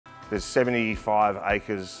There's 75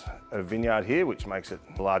 acres of vineyard here, which makes it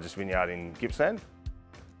the largest vineyard in Gippsland.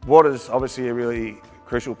 Water's obviously a really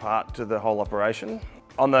crucial part to the whole operation.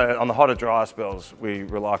 On the hotter, drier spells, we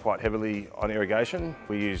rely quite heavily on irrigation.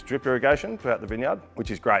 We use drip irrigation throughout the vineyard, which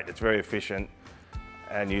is great. It's very efficient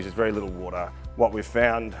and uses very little water. What we've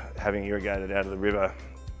found, having irrigated out of the river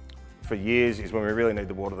for years, is when we really need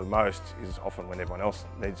the water the most is often when everyone else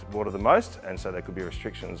needs water the most, and so there could be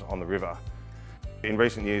restrictions on the river. In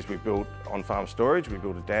recent years, we've built on-farm storage. We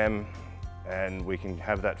built a dam and we can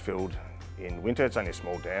have that filled in winter. It's only a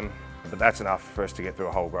small dam, but that's enough for us to get through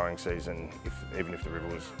a whole growing season, even if the river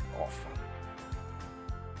was off.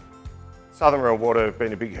 Southern Rail Water have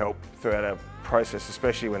been a big help throughout our process,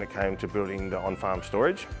 especially when it came to building the on-farm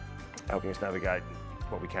storage, helping us navigate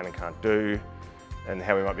what we can and can't do and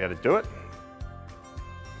how we might be able to do it.